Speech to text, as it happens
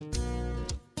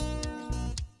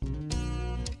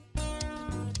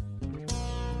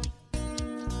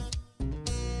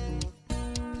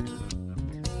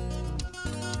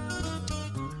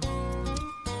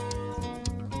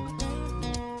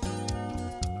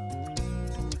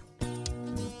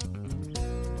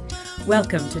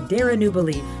Welcome to Dare a New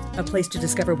Belief, a place to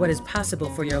discover what is possible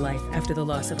for your life after the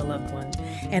loss of a loved one,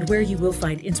 and where you will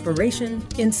find inspiration,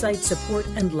 insight, support,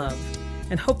 and love,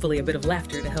 and hopefully a bit of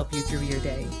laughter to help you through your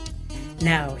day.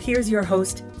 Now, here's your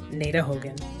host, Nada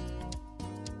Hogan.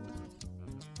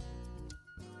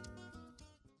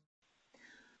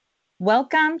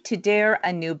 Welcome to Dare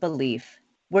a New Belief,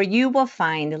 where you will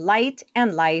find light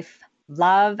and life,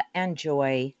 love and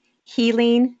joy,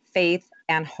 healing, faith,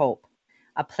 and hope.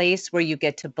 A place where you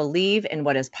get to believe in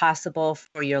what is possible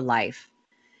for your life.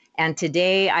 And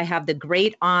today I have the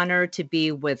great honor to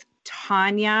be with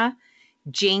Tanya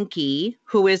Janke,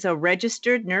 who is a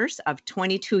registered nurse of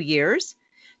 22 years.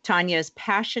 Tanya is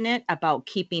passionate about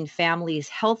keeping families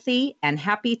healthy and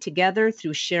happy together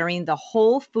through sharing the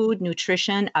whole food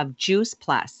nutrition of Juice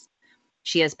Plus.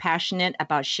 She is passionate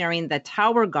about sharing the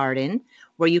Tower Garden,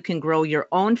 where you can grow your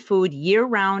own food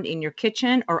year-round in your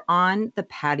kitchen or on the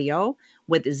patio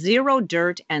with zero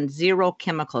dirt and zero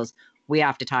chemicals. We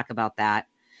have to talk about that.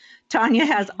 Tanya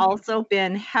has also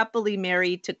been happily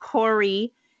married to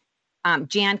Corey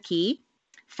Janke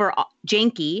for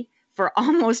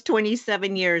almost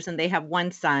 27 years, and they have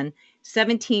one son,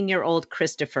 17-year-old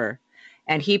Christopher.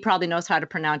 And he probably knows how to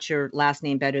pronounce your last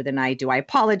name better than I do. I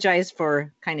apologize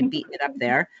for kind of beating it up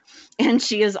there. And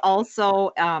she is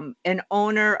also an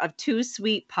owner of two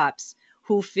sweet pups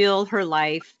who fill her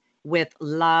life with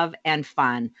love and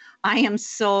fun. I am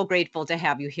so grateful to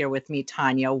have you here with me,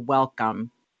 Tanya.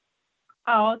 Welcome.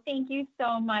 Oh, thank you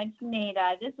so much,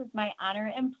 Nada. This is my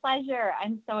honor and pleasure.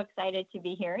 I'm so excited to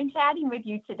be here and chatting with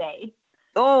you today.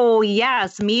 Oh,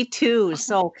 yes, me too.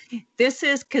 So this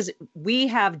is because we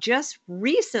have just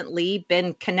recently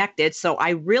been connected. So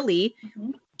I really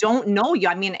don't know you.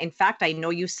 I mean, in fact, I know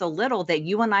you so little that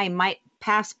you and I might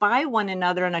pass by one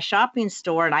another in a shopping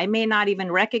store and I may not even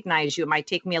recognize you. It might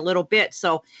take me a little bit.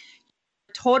 So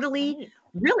totally,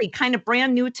 really kind of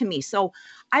brand new to me. So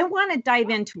I want to dive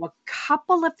into a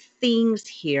couple of things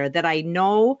here that I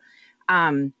know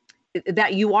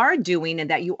that you are doing and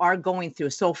that you are going through.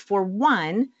 So for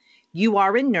one, you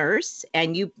are a nurse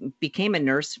and you became a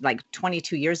nurse like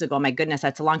 22 years ago. My goodness,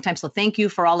 that's a long time. So thank you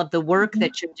for all of the work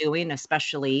that you're doing,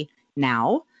 especially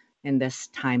now in this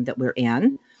time that we're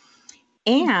in.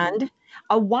 And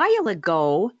a while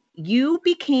ago, you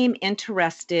became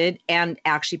interested and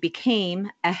actually became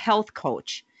a health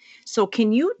coach. So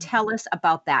can you tell us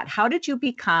about that? How did you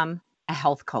become a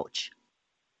health coach?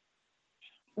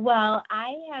 Well,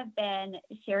 I have been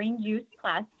sharing Juice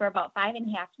Plus for about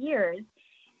 5.5 years.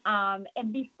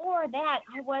 And before that,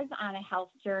 I was on a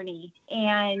health journey.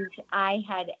 And I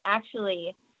had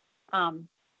actually,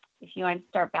 if you want to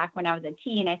start back when I was a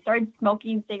teen, I started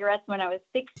smoking cigarettes when I was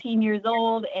 16 years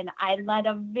old. And I led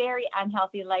a very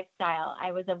unhealthy lifestyle.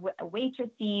 I was a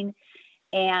waitressing.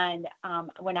 And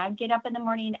when I'd get up in the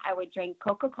morning, I would drink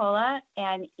Coca-Cola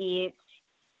and eat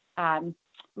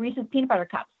Reese's peanut butter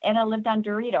cups, and I lived on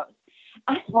Doritos.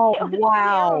 Oh,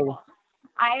 wow. Terrible.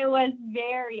 I was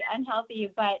very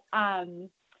unhealthy, but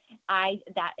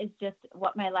that is just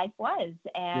what my life was,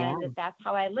 and that's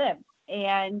how I lived.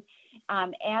 And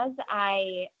as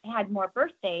I had more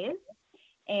birthdays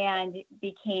and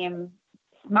became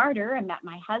smarter and met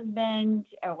my husband,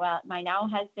 my now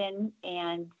husband,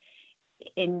 and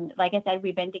like I said,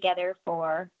 we've been together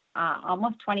for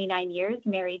almost 29 years,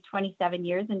 married 27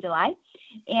 years in July.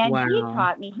 And he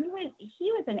taught me,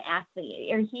 he was an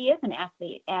athlete, or he is an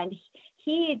athlete, and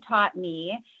he taught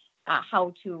me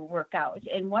how to work out.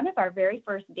 And one of our very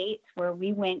first dates where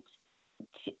we went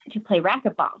to play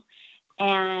racquetball.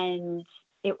 And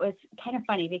it was kind of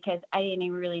funny because I didn't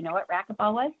even really know what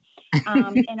racquetball was.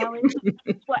 And I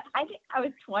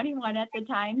was 21 at the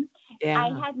time. Yeah. I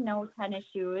had no tennis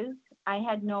shoes. I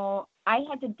had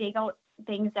to dig out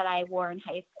things that I wore in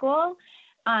high school.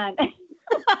 I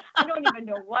don't even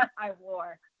know what I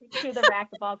wore to the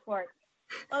racquetball court.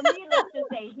 Well, needless to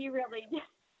say, he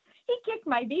kicked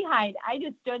my behind. I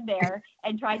just stood there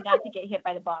and tried not to get hit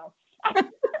by the ball.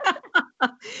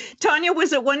 Tanya,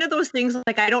 was it one of those things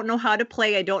like, I don't know how to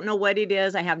play, I don't know what it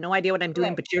is, I have no idea what I'm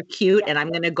doing, but you're cute and I'm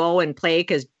going to go and play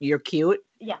because you're cute?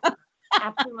 Yeah,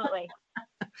 absolutely.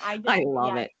 I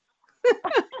love it.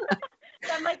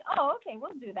 So I'm like, oh, okay,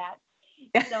 we'll do that.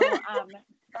 So,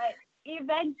 but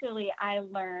eventually I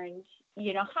learned,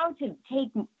 how to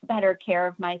take better care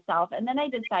of myself. And then I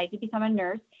decided to become a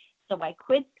nurse. So I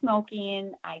quit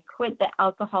smoking, I quit the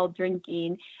alcohol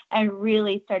drinking, and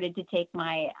really started to take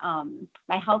my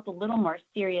my health a little more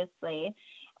seriously.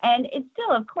 And it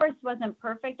still, of course, wasn't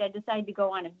perfect. I decided to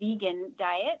go on a vegan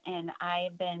diet, and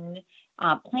I've been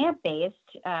plant-based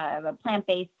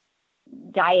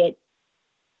diet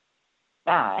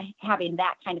having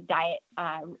that kind of diet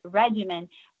regimen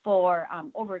for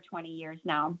over 20 years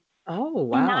now. Oh,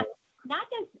 wow. And not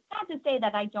to say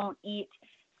that I don't eat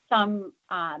some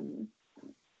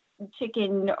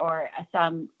chicken or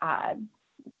some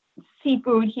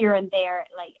seafood here and there,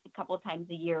 like a couple of times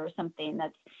a year or something.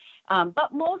 That's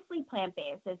but mostly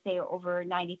plant-based, I'd say over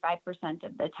 95%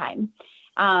 of the time.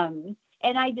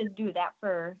 And I just do that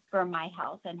for my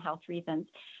health and health reasons.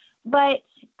 But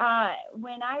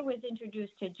when I was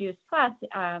introduced to Juice Plus,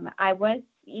 I was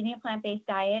eating a plant-based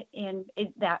diet, and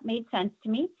that made sense to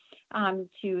me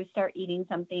to start eating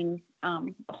something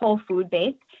whole food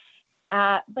based.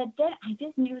 But then I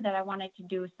just knew that I wanted to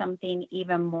do something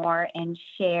even more and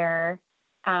share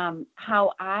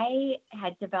how I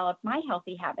had developed my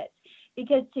healthy habits.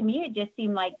 Because to me, it just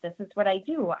seemed like this is what I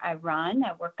do. I run,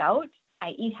 I work out,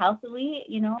 I eat healthily,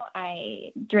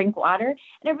 I drink water. And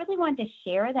I really wanted to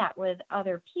share that with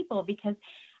other people because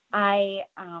I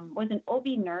was an OB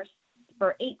nurse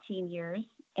for 18 years.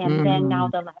 And then now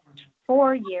the last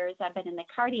 4 years, I've been in the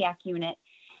cardiac unit.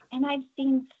 And I've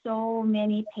seen so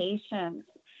many patients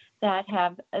that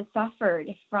have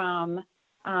suffered from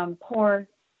poor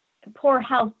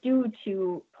health due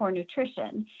to poor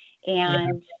nutrition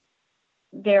and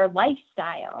their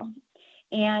lifestyle.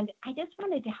 And I just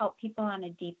wanted to help people on a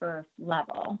deeper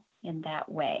level in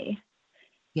that way.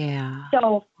 Yeah.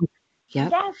 So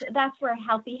that's where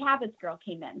Healthy Habits Girl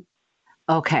came in.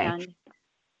 Okay.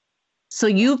 So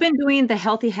you've been doing the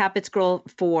Healthy Habits Girl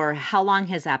for how long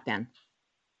has that been?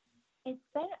 It's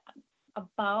been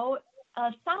about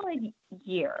a solid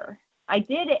year. I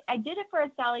did it for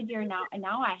a solid year now, and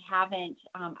now I haven't.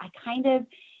 I kind of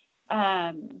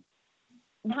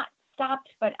not stopped,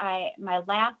 but my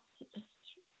last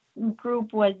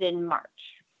group was in March.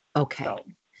 Okay.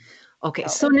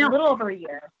 So now a little over a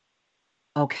year.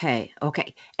 Okay.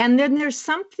 And then there's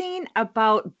something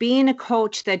about being a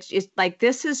coach that is like,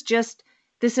 this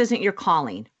isn't your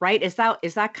calling, right? Is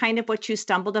that kind of what you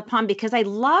stumbled upon? Because I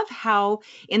love how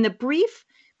in the brief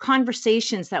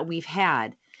conversations that we've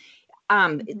had,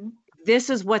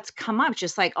 this is what's come up,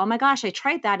 just like, oh my gosh, I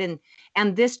tried that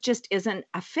and this just isn't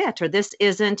a fit, or this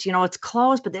isn't, it's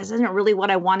close, but this isn't really what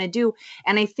I want to do.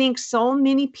 And I think so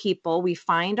many people, we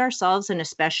find ourselves, and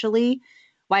especially,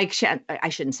 like, I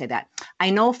shouldn't say that.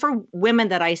 I know for women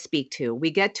that I speak to,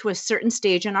 we get to a certain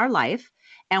stage in our life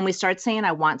and we start saying,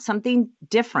 I want something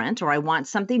different, or I want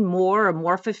something more or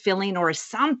more fulfilling, or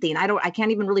something. I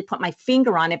can't even really put my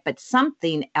finger on it, but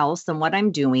something else than what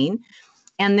I'm doing.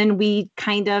 And then we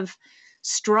kind of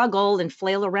struggle and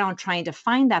flail around trying to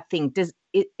find that thing.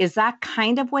 Is that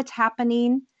kind of what's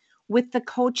happening with the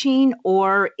coaching,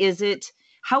 or is it,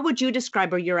 how would you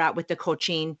describe where you're at with the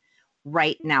coaching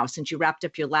right now, since you wrapped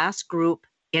up your last group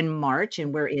in March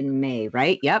and we're in May,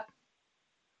 right? Yep.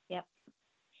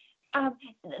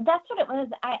 That's what it was.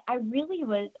 I really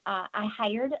was, I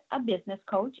hired a business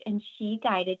coach and she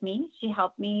guided me. She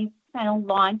helped me kind of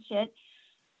launch it.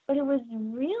 But it was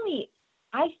really,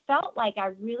 I felt like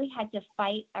I really had to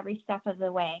fight every step of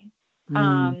the way.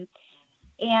 And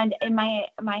my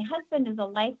husband is a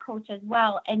life coach as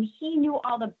well. And he knew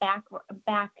all the background,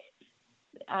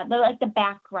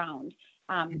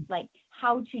 like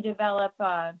how to develop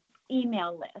a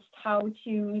email list,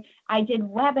 I did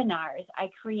webinars, I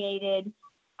created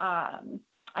PowerPoints,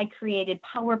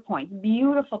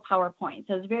 beautiful PowerPoints.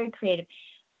 I was very creative.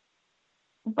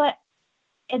 But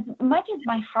as much as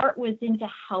my heart was into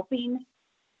helping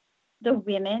the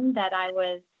women that I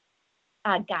was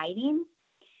guiding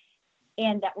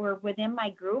and that were within my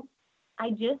group,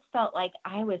 I just felt like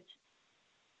I was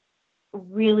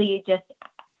really just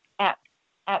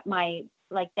at my,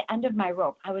 like, the end of my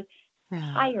rope. I was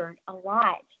tired a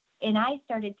lot. And I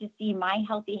started to see my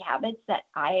healthy habits that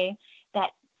I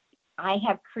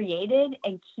have created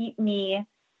and keep me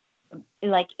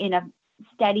like in a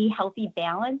steady, healthy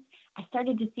balance. I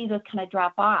started to see those kind of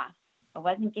drop off. I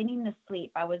wasn't getting the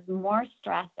sleep. I was more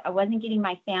stressed. I wasn't getting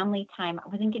my family time. I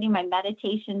wasn't getting my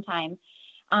meditation time.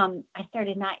 I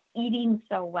started not eating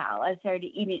so well. I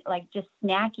started eating like just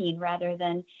snacking rather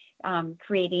than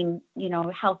creating,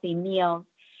 healthy meals.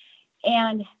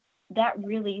 And that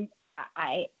really,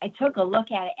 I took a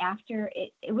look at it after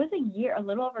it was a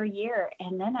little over a year.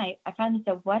 And then I finally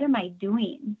said, what am I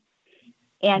doing?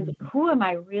 And who am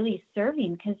I really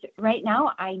serving? Because right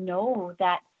now I know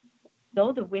that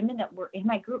though the women that were in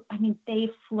my group, I mean, they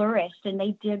flourished and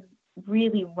they did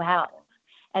really well.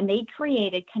 And they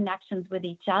created connections with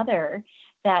each other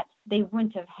that they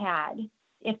wouldn't have had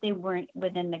if they weren't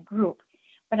within the group.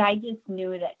 But I just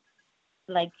knew that,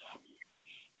 like,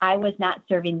 I was not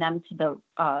serving them to the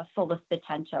fullest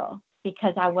potential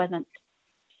because I wasn't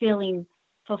feeling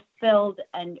fulfilled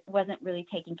and wasn't really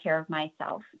taking care of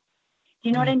myself. Do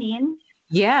you know what I mean?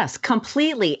 Yes,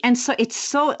 completely. And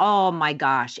so oh my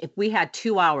gosh, if we had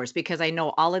 2 hours, because I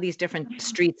know all of these different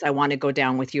streets I want to go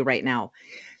down with you right now.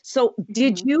 So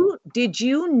did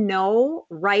you know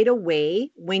right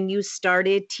away when you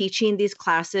started teaching these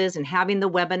classes and having the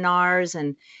webinars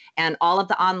and all of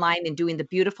the online and doing the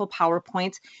beautiful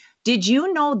PowerPoints? Did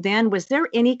you know then, was there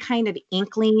any kind of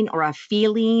inkling or a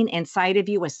feeling inside of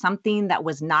you as something that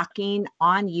was knocking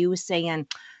on you saying,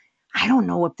 I don't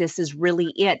know if this is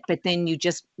really it, but then you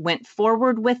just went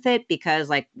forward with it because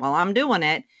like, well, I'm doing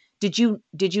it. Did you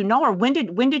know, or when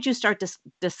did you start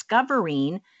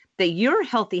discovering that your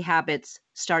healthy habits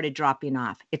started dropping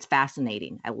off? It's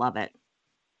fascinating. I love it.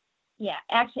 Yeah,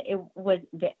 actually, it was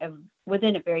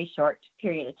within a very short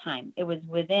period of time. It was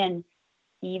within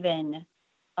even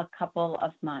a couple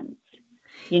of months,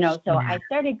 so I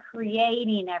started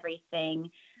creating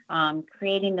everything,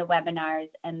 creating the webinars,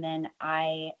 and then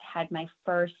I had my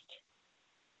first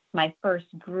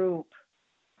group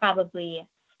probably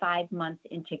 5 months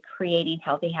into creating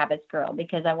Healthy Habits Girl,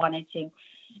 because I wanted to,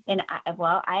 and I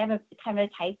have a kind of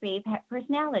a type A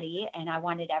personality, and I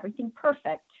wanted everything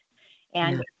perfect.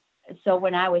 And so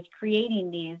when I was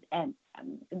creating these and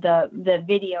the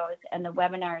videos and the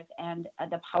webinars and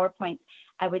the PowerPoints,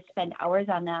 I would spend hours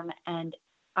on them and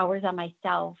hours on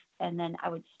myself. And then I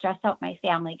would stress out my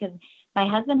family because my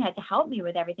husband had to help me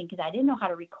with everything because I didn't know how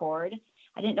to record.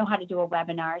 I didn't know how to do a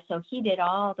webinar. So he did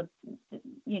all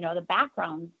the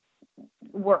background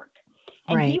work.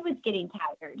 And he was getting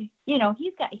tired.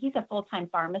 He's a full-time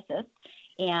pharmacist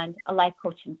and a life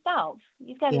coach himself.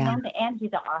 He's got his own thing, and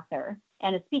he's an author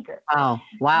and a speaker. Oh,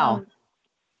 wow.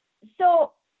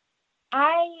 So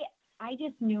I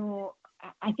just knew,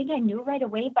 I think I knew right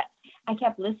away, but I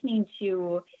kept listening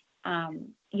to,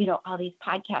 all these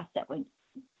podcasts that would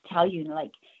tell you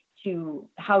like to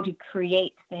how to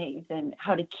create things and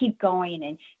how to keep going.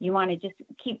 And you want to just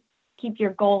keep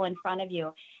your goal in front of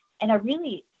you. And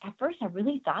at first I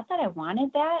really thought that I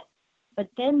wanted that. But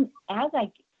then as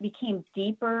I became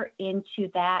deeper into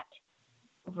that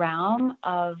realm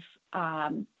of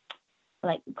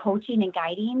like coaching and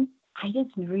guiding, I just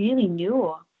really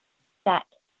knew that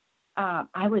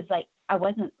I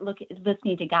wasn't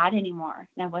listening to God anymore,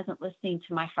 and I wasn't listening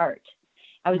to my heart.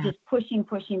 I was just pushing,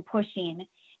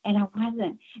 and I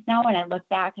wasn't. Now when I look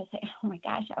back, I say, oh my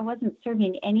gosh, I wasn't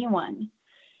serving anyone.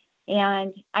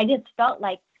 And I just felt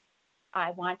like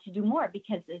I want to do more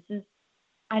because this is,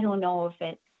 I don't know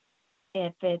if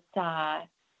it's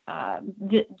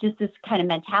just this kind of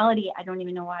mentality. I don't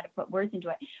even know how to put words into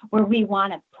it, where we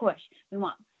want to push, we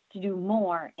want to do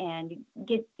more and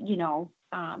get,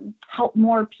 help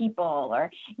more people, or,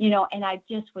 and I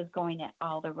just was going it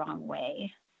all the wrong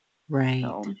way. Right.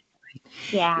 So,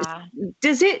 yeah.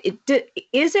 Is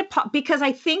it, because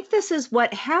I think this is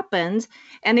what happens.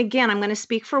 And again, I'm going to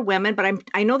speak for women, but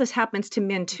I know this happens to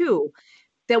men too,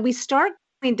 that we start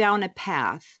going down a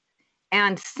path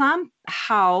and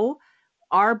somehow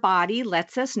our body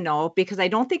lets us know, because I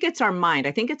don't think it's our mind.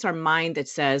 I think it's our mind that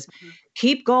says,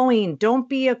 keep going. Don't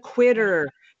be a quitter.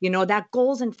 That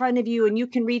goal's in front of you and you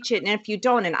can reach it. And if you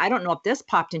don't, and I don't know if this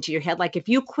popped into your head, like if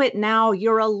you quit now,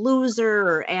 you're a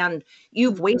loser and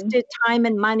you've wasted time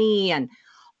and money, and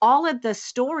all of the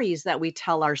stories that we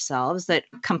tell ourselves that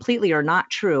completely are not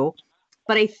true.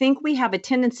 But I think we have a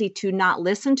tendency to not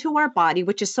listen to our body,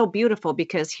 which is so beautiful,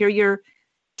 because here you're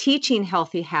teaching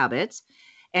healthy habits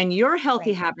and your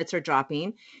healthy habits are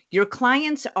dropping. Your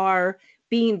clients are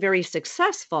being very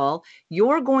successful.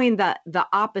 You're going the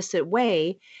opposite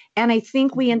way. And I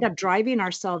think we end up driving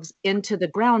ourselves into the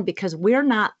ground because we're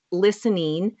not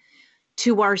listening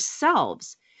to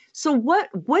ourselves. So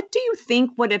what do you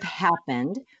think would have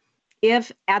happened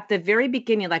if at the very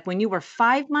beginning, like when you were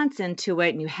 5 months into it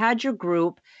and you had your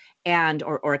group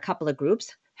or a couple of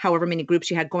groups, however many groups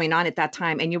you had going on at that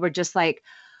time, and you were just like,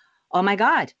 oh my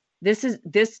God, this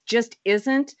just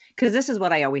isn't, because this is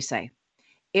what I always say.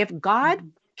 If God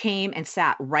came and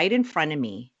sat right in front of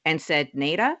me and said,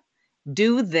 Nada,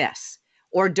 do this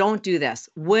or don't do this,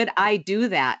 would I do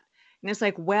that? And it's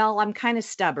like, well, I'm kind of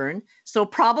stubborn, so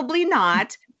probably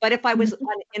not. But if I was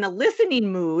in a listening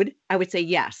mood, I would say,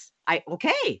 yes,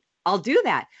 okay, I'll do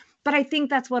that. But I think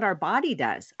that's what our body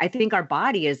does. I think our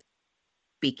body is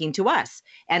speaking to us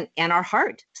and our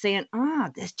heart saying,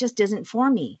 this just isn't for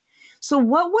me. So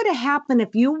what would have happened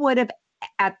if you would have,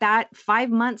 at that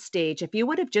 5-month stage, if you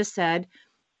would have just said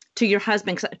to your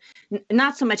husband,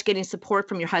 not so much getting support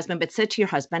from your husband, but said to your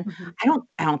husband, I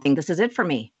don't think this is it for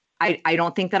me. I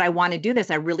don't think that I want to do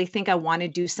this. I really think I want to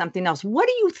do something else. What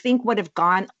do you think would have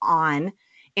gone on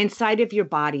inside of your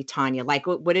body, Tanya? Like,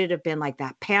 would it have been like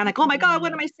that panic? Oh my God,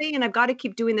 what am I saying? I've got to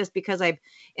keep doing this because I've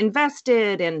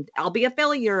invested and I'll be a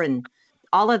failure and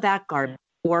all of that garbage,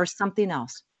 or something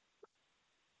else?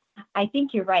 I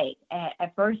think you're right.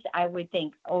 At first, I would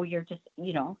think, oh, you're just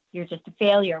a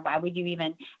failure. Why would you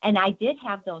even? And I did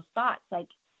have those thoughts, like,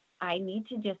 I need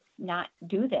to just not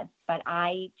do this. But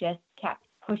I just kept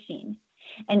pushing.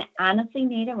 And honestly,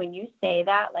 Nita, when you say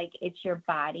that, like, it's your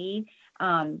body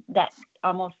that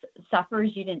almost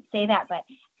suffers. You didn't say that, but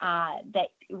that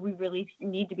we really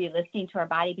need to be listening to our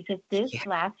body, because this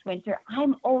last winter,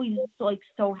 I'm always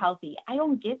so healthy. I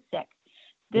don't get sick.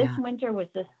 This winter was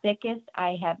the sickest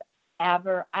I have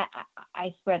ever,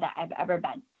 I swear that I've ever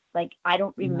been. Like, I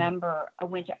don't remember a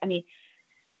winter. I mean,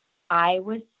 I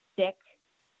was sick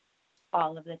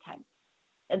all of the time,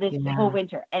 this whole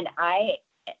winter. And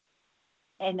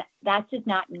that's just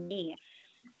not me.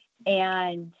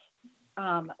 And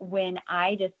when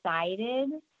I decided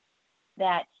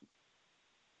that,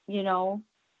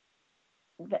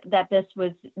 that this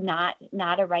was not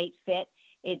a right fit,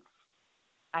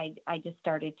 I just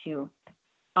started to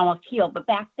almost heal. But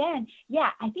back then,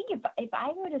 I think if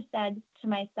I would have said to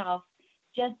myself,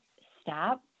 just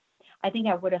stop, I think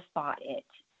I would have fought it.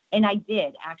 And I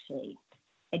did, actually.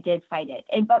 I did fight it.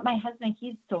 But my husband,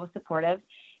 he's so supportive.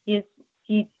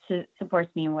 He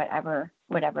supports me in whatever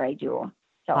I do.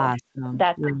 So awesome.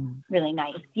 That's really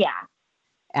nice. Yeah.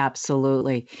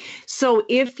 Absolutely. So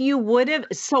if you would have,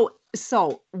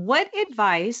 so what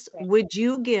advice would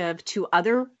you give to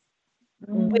other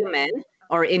women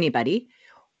or anybody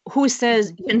who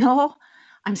says,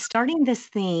 I'm starting this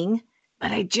thing,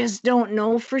 but I just don't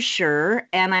know for sure.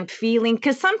 And I'm feeling,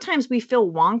 because sometimes we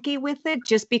feel wonky with it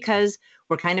just because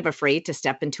we're kind of afraid to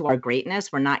step into our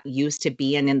greatness. We're not used to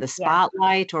being in the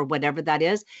spotlight or whatever that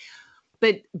is.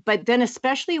 But then,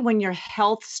 especially when your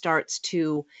health starts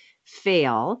to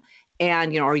fail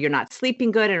and, or you're not sleeping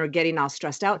good and are getting all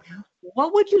stressed out,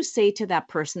 what would you say to that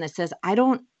person that says, I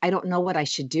don't know what I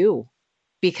should do?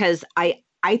 Because I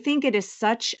think it is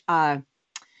such a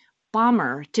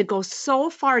bummer to go so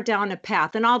far down a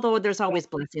path. And although there's always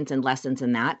blessings and lessons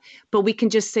in that, but we can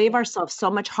just save ourselves so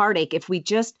much heartache if we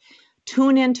just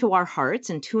tune into our hearts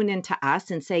and tune into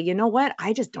us and say, you know what?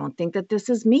 I just don't think that this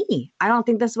is me. I don't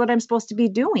think this is what I'm supposed to be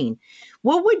doing.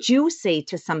 What would you say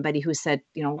to somebody who said,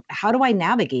 how do I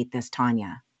navigate this,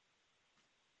 Tanya?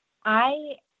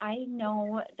 I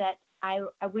know that I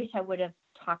wish I would have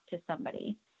talked to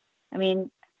somebody. I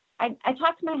mean, I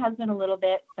talked to my husband a little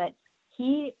bit, but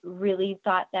he really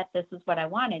thought that this is what I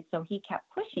wanted. So he kept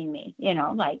pushing me,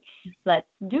 like, let's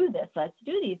do this. Let's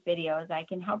do these videos. I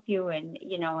can help you. And,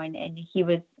 and he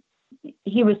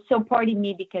was supporting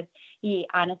me because he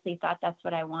honestly thought that's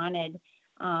what I wanted.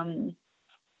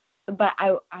 But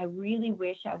I really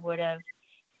wish I would have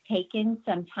taken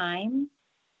some time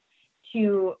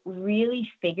to really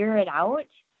figure it out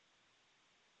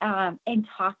and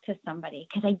talk to somebody,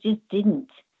 because I just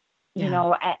didn't.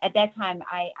 At that time,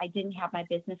 I didn't have my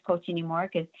business coach anymore,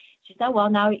 because she said, well,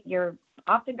 now you're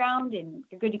off the ground and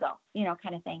you're good to go,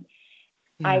 kind of thing.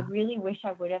 Yeah. I really wish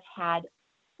I would have had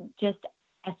just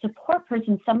a support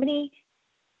person, somebody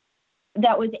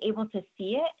that was able to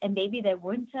see it, and maybe they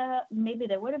would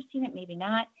have seen it, maybe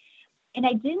not. And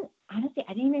I didn't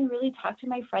even really talk to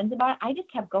my friends about it. I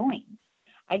just kept going.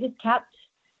 I just kept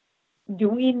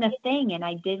doing the thing, and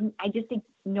I just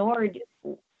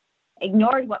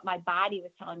ignored what my body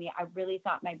was telling me. I really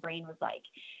thought my brain was like,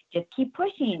 just keep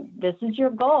pushing. This is your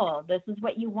goal. This is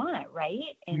what you want,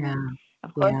 right? And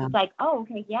of course it's like, oh,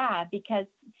 okay, because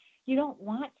you don't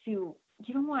want to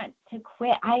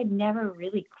quit. I've never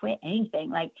really quit anything.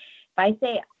 Like, if I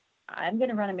say I'm going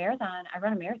to run a marathon, I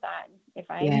run a marathon. If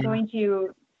I'm going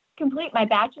to complete my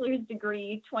bachelor's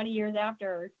degree 20 years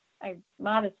after I'm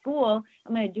out of school,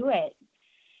 I'm going to do it.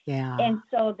 Yeah. And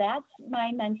so that's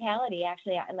my mentality.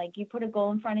 Actually, like, you put a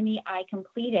goal in front of me, I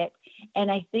complete it.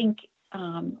 And I think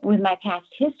with my past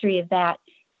history of that,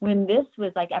 when this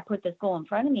was like, I put this goal in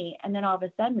front of me, and then all of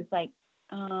a sudden it's like,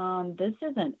 this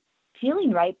isn't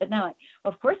feeling right. But now,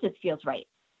 of course, this feels right,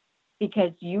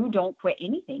 because you don't quit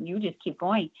anything. You just keep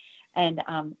going. And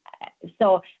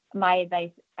so my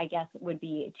advice, I guess, would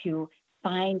be to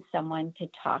find someone to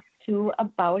talk to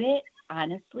about it,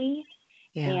 honestly.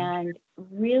 And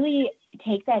really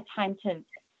take that time to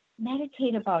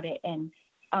meditate about it. And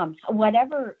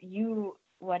whatever you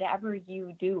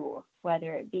do,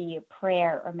 whether it be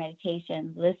prayer or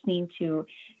meditation, listening to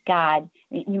God,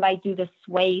 you might do the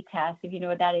sway test, if you know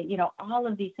what that is, all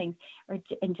of these things,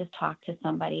 and just talk to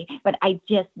somebody. But I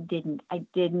just didn't. I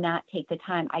did not take the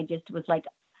time. I just was like,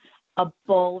 a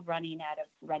bull running at a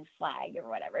red flag or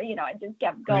whatever. It just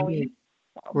kept going.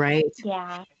 So, Right.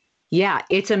 yeah. Yeah,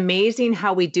 it's amazing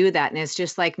how we do that. And it's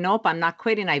just like, nope, I'm not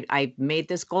quitting. I made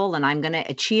this goal and I'm going to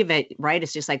achieve it. Right.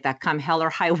 It's just like that come hell or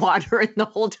high water. And the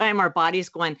whole time our body's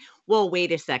going, well,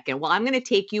 wait a second. Well, I'm going to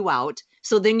take you out.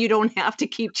 So then you don't have to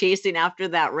keep chasing after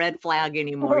that red flag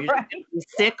anymore. You're Right. just gonna be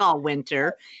sick all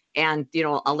winter. And,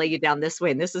 I'll lay you down this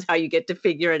way. And this is how you get to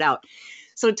figure it out.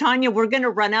 So Tanya, we're going to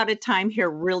run out of time here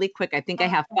really quick. I think I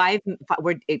have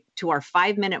we're to our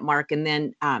 5-minute mark. And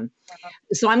then,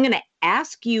 so I'm going to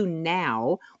ask you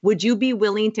now, would you be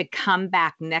willing to come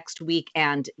back next week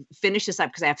and finish this up?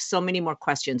 Because I have so many more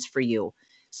questions for you.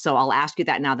 So I'll ask you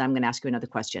that now that I'm going to ask you another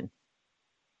question.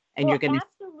 And you're going to.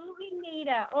 Absolutely,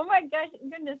 Nita. Oh my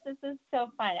goodness, this is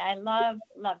so fun. I love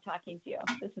talking to you.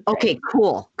 This is okay,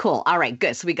 great. cool. All right,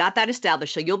 good. So we got that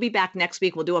established. So you'll be back next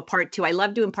week. We'll do a part 2. I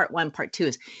love doing part 1, part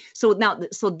 2. So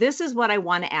this is what I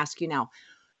want to ask you now.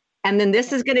 And then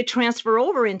this is going to transfer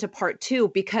over into part 2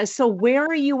 because so where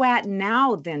are you at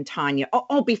now then, Tanya?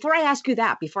 Oh, before I ask you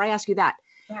that,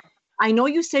 Yeah. I know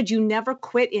you said you never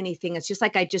quit anything. It's just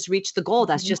like I just reached the goal.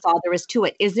 That's just all there is to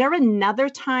it. Is there another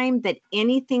time that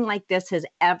anything like this has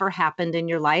ever happened in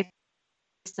your life?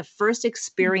 It's the first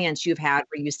experience you've had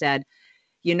where you said,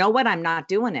 you know what, I'm not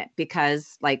doing it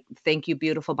because thank you,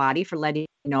 beautiful body, for letting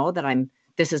me know that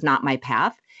this is not my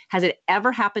path. Has it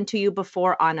ever happened to you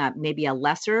before on maybe a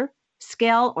lesser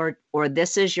scale or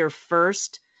this is your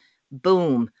first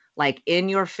boom, like in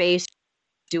your face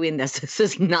doing this? This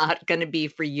is not going to be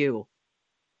for you.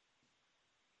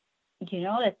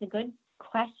 That's a good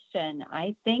question.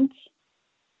 I think,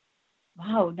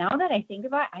 wow, now that I think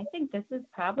about it, I think this is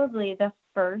probably the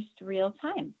first real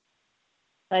time.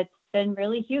 That's been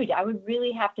really huge. I would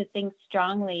really have to think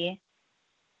strongly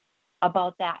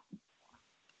about that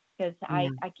because I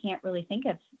can't really think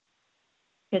of,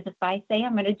 because if I say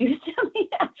I'm going to do something,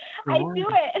 I do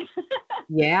it.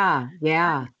 Yeah.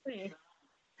 Yeah,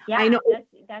 I know.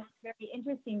 That's very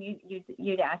interesting.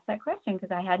 You'd ask that question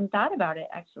because I hadn't thought about it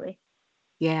actually.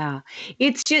 Yeah,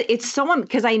 it's so,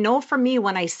 because I know for me,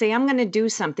 when I say I'm going to do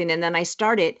something and then I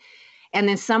start it, and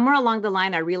then somewhere along the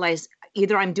line, I realize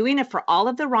either I'm doing it for all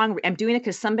of the wrong, I'm doing it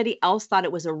because somebody else thought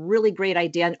it was a really great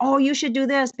idea. And, oh, you should do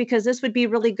this because this would be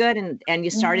really good. And you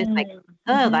started like,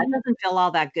 oh, that doesn't feel all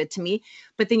that good to me.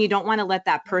 But then you don't want to let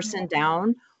that person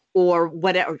down or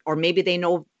whatever, or maybe they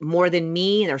know more than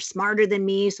me, they're smarter than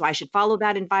me, so I should follow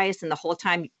that advice. And the whole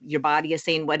time your body is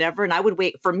saying whatever. And I would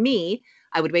wake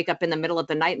up in the middle of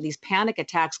the night, these panic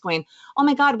attacks going, oh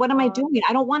my God, what am I doing?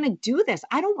 I don't want to do this.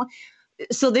 I don't want.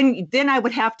 So then I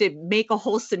would have to make a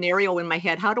whole scenario in my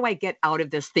head. How do I get out of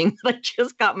this thing that I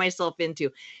just got myself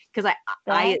into? Because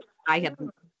I have,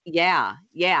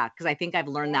 because I think I've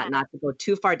learned that not to go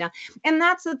too far down. And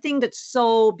that's the thing that's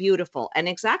so beautiful. And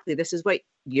exactly, this is what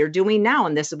you're doing now.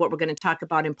 And this is what we're going to talk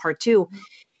about in part 2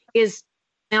 is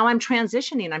now I'm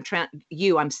transitioning. I'm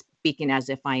speaking as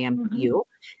if I am you.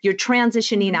 You're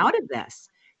transitioning out of this.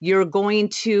 You're going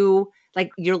to,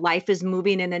 your life is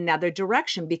moving in another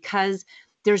direction because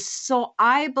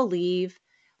I believe,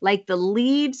 like the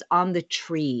leaves on the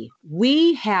tree,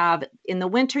 we have in the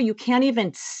winter, you can't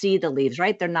even see the leaves,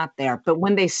 right? They're not there. But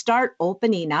when they start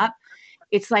opening up,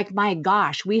 it's like, my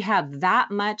gosh, we have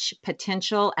that much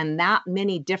potential and that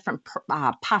many different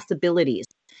possibilities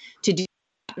to do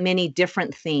many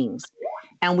different things.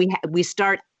 And we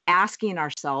start asking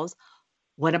ourselves,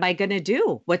 what am I going to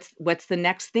do? What's the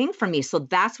next thing for me? So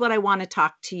that's what I want to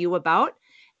talk to you about,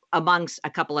 amongst a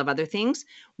couple of other things,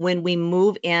 when we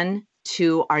move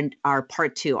into our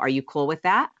part 2. Are you cool with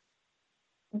that?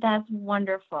 That's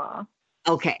wonderful.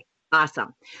 Okay,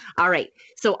 awesome. All right.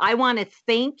 So I want to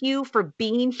thank you for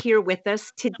being here with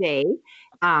us today.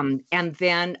 And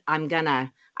then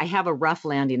I have a rough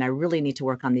landing. I really need to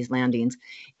work on these landings.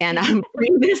 And I'm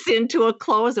bring this into a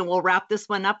close and we'll wrap this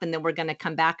one up. And then we're going to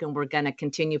come back and we're going to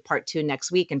continue part 2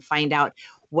 next week and find out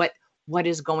what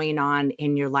is going on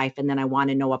in your life. And then I want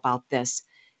to know about the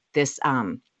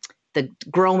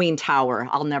growing tower.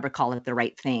 I'll never call it the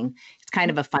right thing. It's kind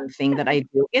of a fun thing that I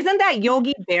do. Isn't that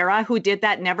Yogi Berra who did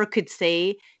that? Never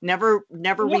repeated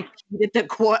the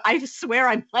quote. I swear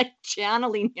I'm like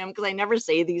channeling him because I never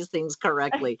say these things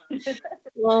correctly.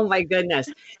 Oh my goodness.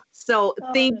 So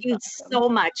thank you so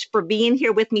much for being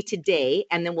here with me today.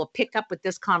 And then we'll pick up with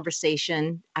this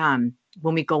conversation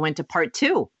when we go into part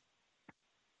 2.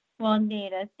 Well,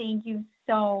 Nita, thank you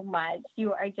so much.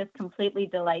 You are just completely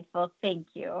delightful. Thank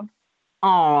you.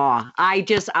 Oh, I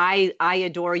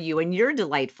adore you and you're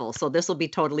delightful. So this will be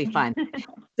totally fun.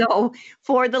 So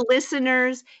for the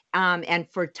listeners and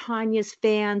for Tanya's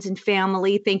fans and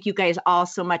family, thank you guys all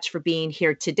so much for being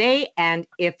here today. And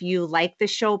if you like the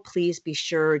show, please be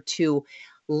sure to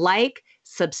like,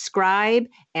 subscribe,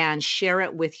 and share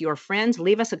it with your friends.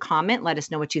 Leave us a comment. Let us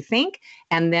know what you think.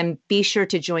 And then be sure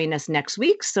to join us next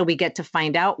week so we get to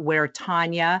find out where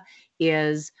Tanya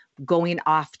is going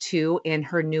off to in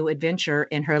her new adventure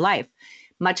in her life.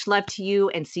 Much love to you,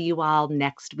 and see you all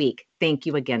next week. Thank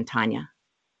you again, Tanya.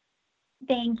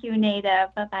 Thank you,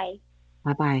 Nada. Bye-bye.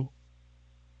 Bye-bye.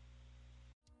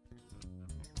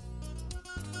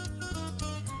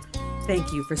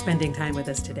 Thank you for spending time with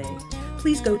us today.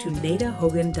 Please go to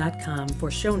nadahogan.com for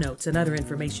show notes and other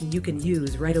information you can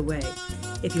use right away.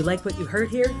 If you like what you heard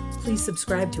here, please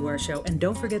subscribe to our show, and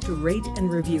don't forget to rate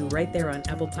and review right there on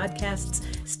Apple Podcasts,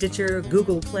 Stitcher,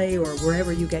 Google Play, or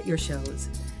wherever you get your shows.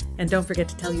 And don't forget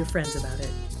to tell your friends about it.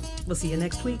 We'll see you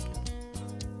next week.